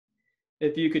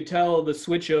If you could tell the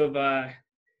switch of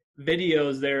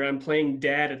videos there, I'm playing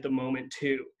dad at the moment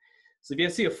too. So if you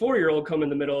see a 4-year-old come in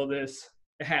the middle of this,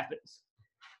 it happens.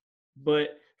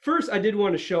 But first, I did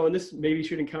want to show, and this maybe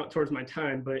shouldn't count towards my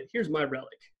time, but here's my relic.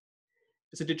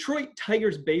 It's a Detroit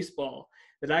Tigers baseball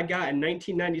that I got in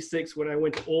 1996 when I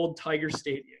went to Old Tiger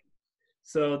Stadium.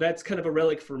 So that's kind of a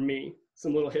relic for me,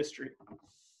 some little history.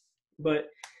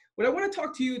 But what I want to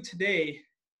talk to you today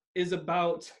is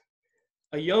about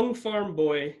a young farm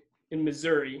boy in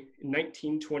Missouri in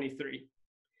 1923.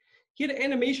 He had an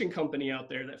animation company out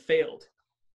there that failed.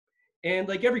 And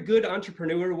like every good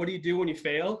entrepreneur, what do you do when you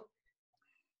fail?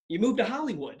 You move to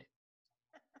Hollywood.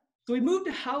 So he moved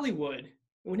to Hollywood.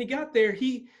 And when he got there,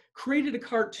 he created a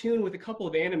cartoon with a couple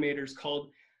of animators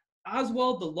called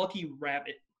Oswald the Lucky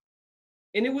Rabbit.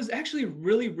 And it was actually a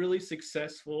really, really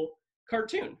successful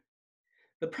cartoon.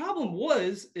 The problem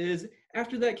is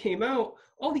after that came out,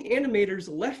 all the animators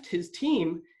left his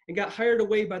team and got hired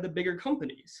away by the bigger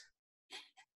companies.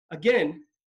 Again,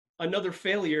 another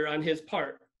failure on his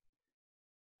part.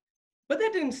 But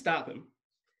that didn't stop him.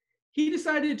 He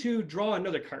decided to draw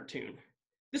another cartoon.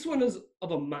 This one is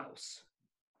of a mouse.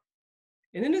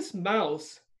 And in this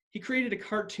mouse, he created a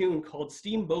cartoon called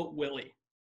Steamboat Willie.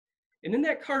 And in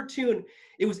that cartoon,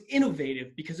 it was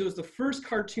innovative because it was the first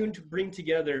cartoon to bring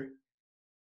together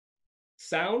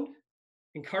sound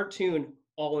and cartoon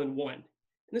all in one. And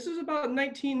this was about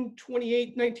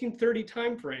 1928, 1930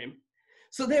 time frame.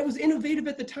 So that was innovative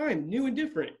at the time, new and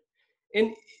different.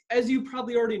 And as you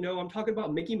probably already know, I'm talking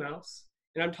about Mickey Mouse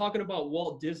and I'm talking about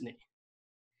Walt Disney.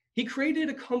 He created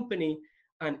a company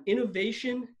on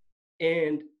innovation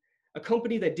and a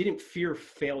company that didn't fear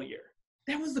failure.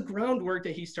 That was the groundwork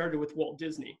that he started with Walt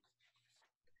Disney.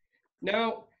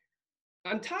 Now,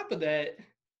 on top of that,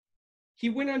 he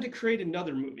went on to create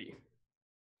another movie.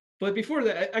 But before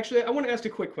that, actually, I want to ask a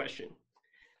quick question.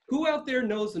 Who out there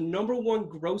knows the #1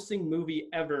 grossing movie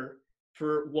ever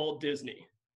for Walt Disney?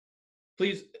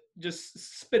 Please just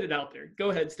spit it out there. Go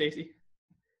ahead, Stacy.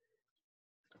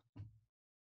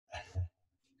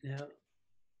 Yeah.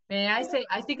 May I say,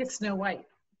 I think it's Snow White.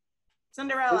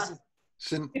 Cinderella.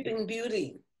 Sleeping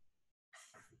Beauty.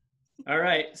 All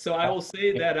right, so I will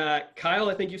say that, Kyle,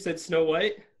 I think you said Snow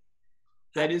White.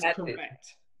 That is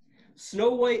correct.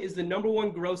 Snow White is the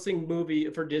 #1 grossing movie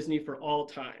for Disney for all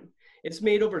time. It's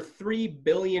made over $3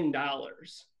 billion.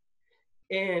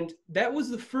 And that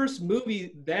was the first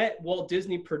movie that Walt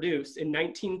Disney produced in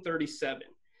 1937.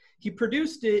 He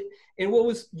produced it, and what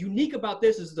was unique about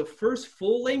this is the first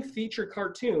full-length feature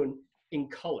cartoon in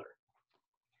color.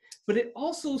 But it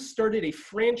also started a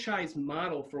franchise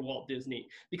model for Walt Disney,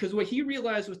 because what he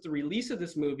realized with the release of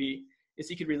this movie is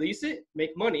he could release it,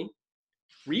 make money,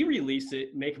 re-release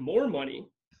it, make more money,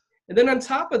 and then on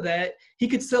top of that, he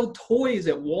could sell toys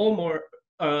at Walmart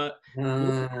and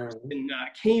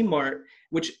Kmart,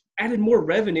 which added more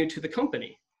revenue to the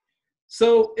company.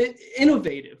 So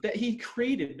innovative that he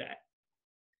created that.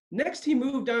 Next, he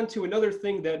moved on to another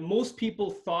thing that most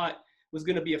people thought was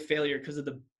going to be a failure because of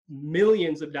the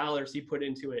millions of dollars he put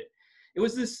into it. It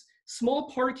was this small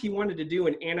park he wanted to do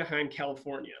in Anaheim,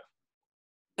 California.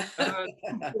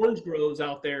 Orange groves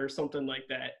out there or something like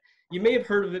that. You may have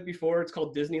heard of it before. It's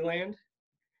called Disneyland.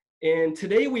 And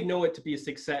today we know it to be a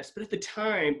success, but at the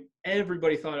time,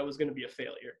 everybody thought it was going to be a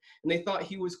failure. And they thought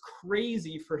he was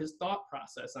crazy for his thought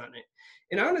process on it.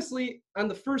 And honestly, on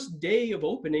the first day of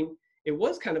opening, it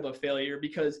was kind of a failure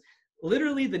because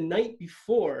literally the night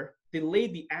before, they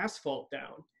laid the asphalt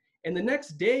down. And the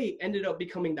next day ended up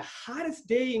becoming the hottest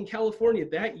day in California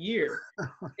that year.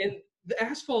 And the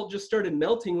asphalt just started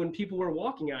melting when people were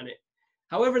walking on it.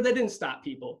 However, that didn't stop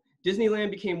people. Disneyland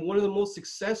became one of the most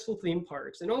successful theme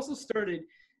parks and also started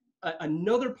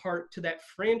another part to that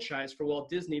franchise for Walt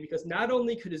Disney, because not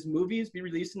only could his movies be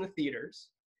released in the theaters,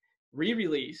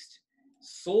 re-released,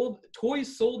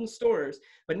 toys sold in stores,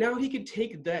 but now he could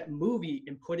take that movie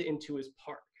and put it into his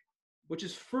park, which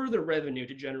is further revenue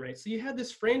to generate. So you had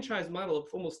this franchise model of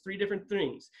almost 3 different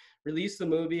things: release the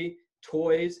movie,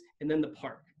 toys, and then the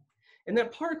park. And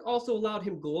that park also allowed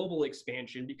him global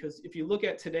expansion, because if you look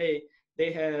at today,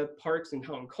 they have parks in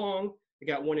Hong Kong, they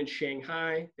got one in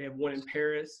Shanghai, they have one in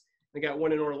Paris, they got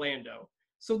one in Orlando.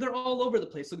 So they're all over the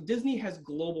place. So Disney has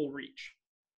global reach.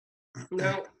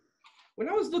 Now, when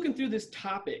I was looking through this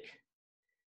topic,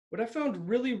 what I found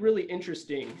really, really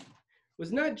interesting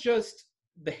was not just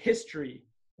the history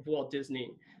of Walt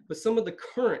Disney, but some of the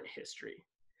current history.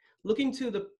 Looking to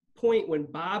the point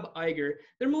when Bob Iger,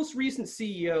 their most recent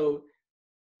CEO,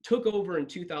 took over in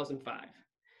 2005.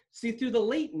 See, through the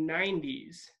late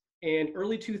 90s and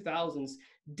early 2000s,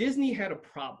 Disney had a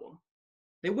problem.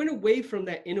 They went away from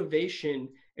that innovation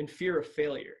and fear of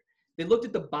failure. They looked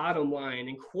at the bottom line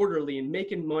and quarterly and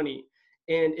making money,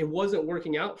 and it wasn't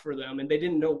working out for them, and they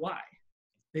didn't know why.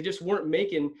 They just weren't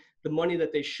making the money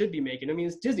that they should be making. I mean,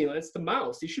 it's Disneyland, it's the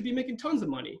mouse. He should be making tons of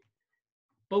money.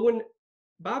 But when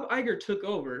Bob Iger took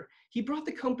over, he brought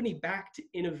the company back to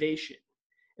innovation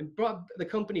and brought the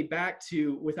company back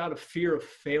to without a fear of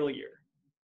failure.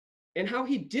 And how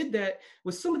he did that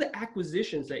was some of the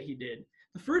acquisitions that he did.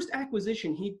 The first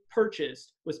acquisition he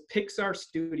purchased was Pixar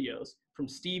Studios from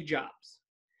Steve Jobs.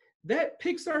 That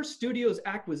Pixar Studios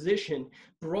acquisition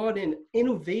brought in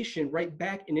innovation right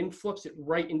back and influxed it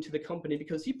right into the company,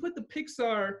 because he put the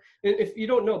Pixar, if you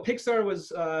don't know, Pixar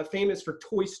was famous for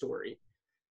Toy Story.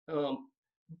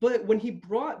 But when he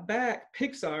brought back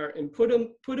Pixar and put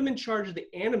him in charge of the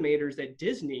animators at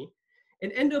Disney,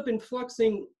 it ended up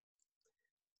influxing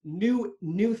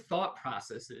new thought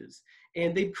processes,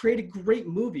 and they've created great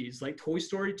movies like Toy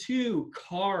Story 2,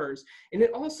 Cars, and then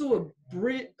also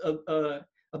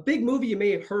a big movie you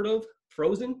may have heard of,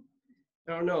 Frozen.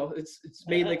 I don't know, it's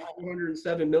made like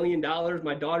 $407 million.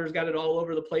 My daughter's got it all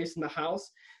over the place in the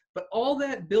house, but all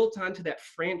that built onto that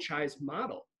franchise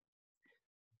model.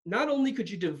 Not only could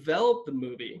you develop the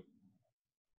movie,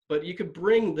 but you could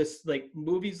bring this like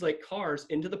movies like Cars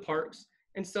into the parks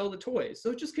and sell the toys.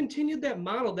 So it just continued that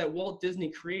model that Walt Disney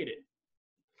created.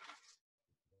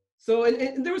 So,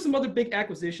 and there were some other big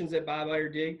acquisitions that Bob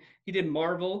Iger did. He did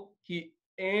Marvel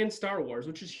and Star Wars,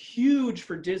 which is huge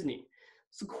for Disney.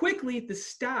 So quickly, the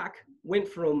stock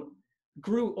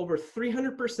grew over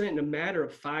 300% in a matter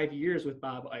of 5 years with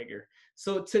Bob Iger.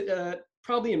 So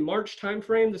probably in March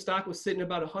timeframe, the stock was sitting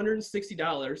about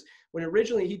 $160 when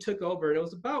originally he took over, and it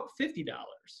was about $50.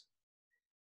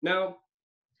 Now,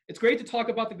 it's great to talk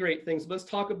about the great things, but let's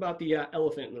talk about the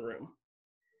elephant in the room.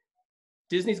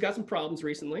 Disney's got some problems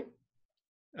recently.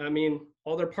 I mean,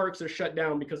 all their parks are shut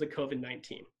down because of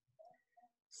COVID-19.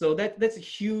 So that's a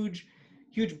huge,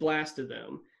 huge blast to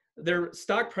them. Their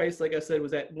stock price, like I said,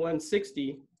 was at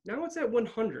 160. Now it's at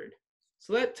 100.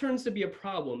 So that turns to be a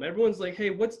problem. Everyone's like, hey,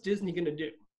 what's Disney going to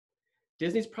do?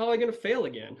 Disney's probably going to fail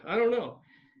again. I don't know.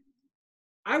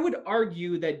 I would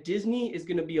argue that Disney is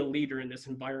going to be a leader in this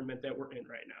environment that we're in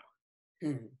right now.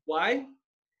 Mm-hmm. Why?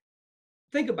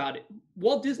 Think about it.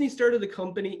 Walt Disney started the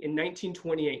company in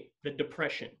 1928, the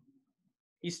Depression.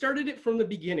 He started it from the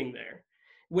beginning there,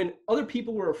 when other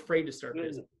people were afraid to start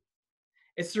business.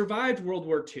 It survived World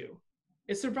War II.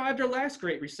 It survived our last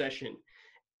Great Recession.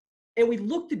 And we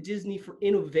looked to Disney for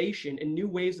innovation and new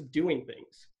ways of doing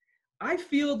things. I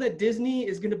feel that Disney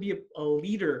is going to be a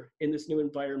leader in this new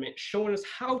environment, showing us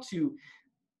how to,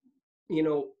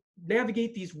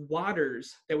 navigate these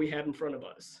waters that we have in front of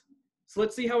us. So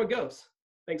let's see how it goes.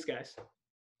 Thanks, guys.